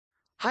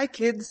Hi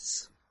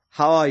kids,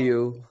 how are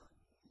you?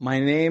 My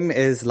name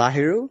is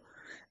Lahiru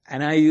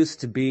and I used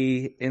to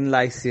be in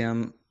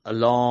Lyceum a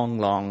long,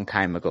 long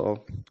time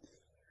ago.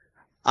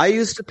 I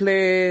used to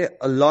play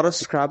a lot of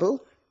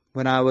Scrabble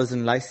when I was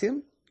in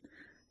Lyceum,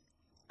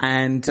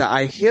 and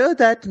I hear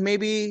that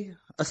maybe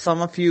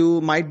some of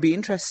you might be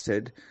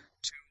interested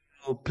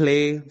to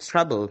play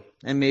Scrabble,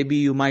 and maybe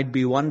you might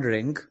be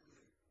wondering,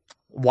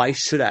 why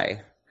should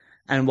I?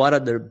 And what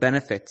are the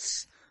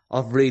benefits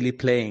of really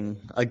playing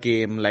a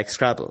game like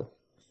Scrabble?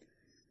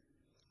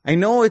 I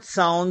know it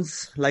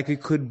sounds like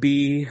it could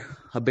be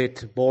a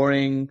bit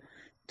boring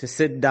to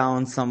sit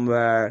down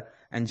somewhere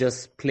and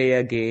just play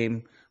a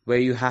game where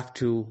you have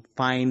to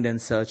find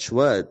and search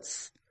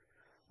words.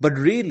 But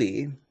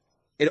really,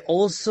 it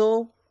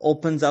also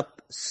opens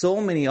up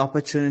so many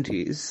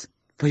opportunities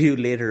for you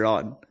later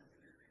on.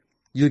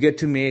 You get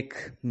to make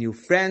new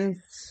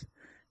friends,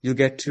 you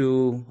get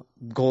to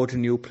go to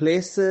new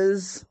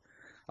places,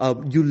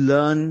 you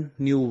learn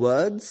new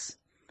words,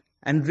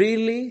 and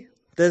really,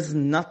 there's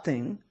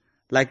nothing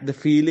like the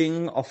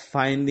feeling of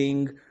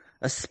finding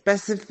a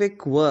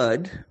specific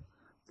word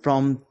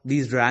from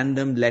these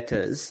random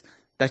letters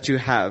that you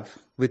have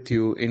with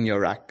you in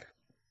your rack.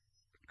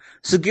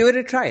 So give it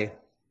a try.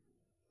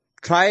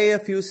 Try a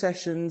few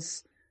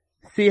sessions,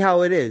 see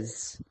how it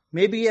is.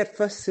 Maybe at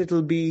first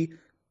it'll be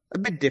a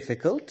bit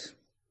difficult,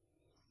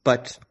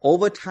 but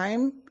over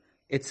time,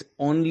 it's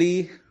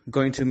only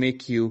going to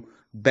make you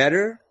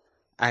better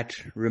at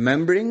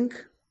remembering,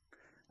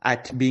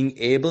 at being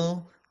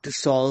able to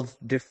solve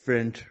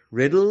different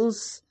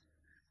riddles,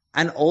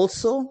 and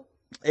also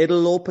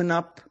it'll open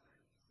up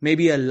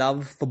maybe a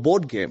love for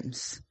board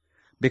games,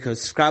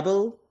 because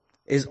Scrabble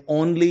is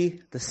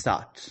only the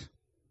start.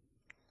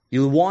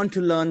 You'll want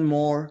to learn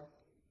more,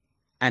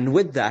 and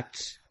with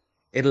that,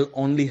 it'll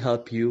only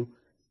help you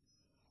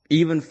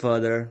even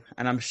further,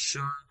 and I'm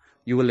sure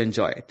you will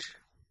enjoy it.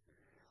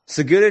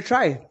 So give it a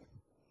try.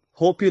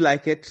 Hope you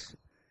like it,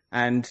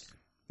 and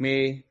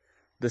may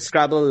the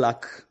Scrabble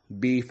luck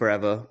be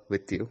forever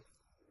with you.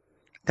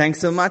 Thanks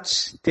so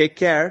much. Take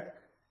care,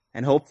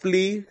 and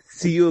hopefully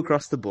see you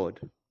across the board.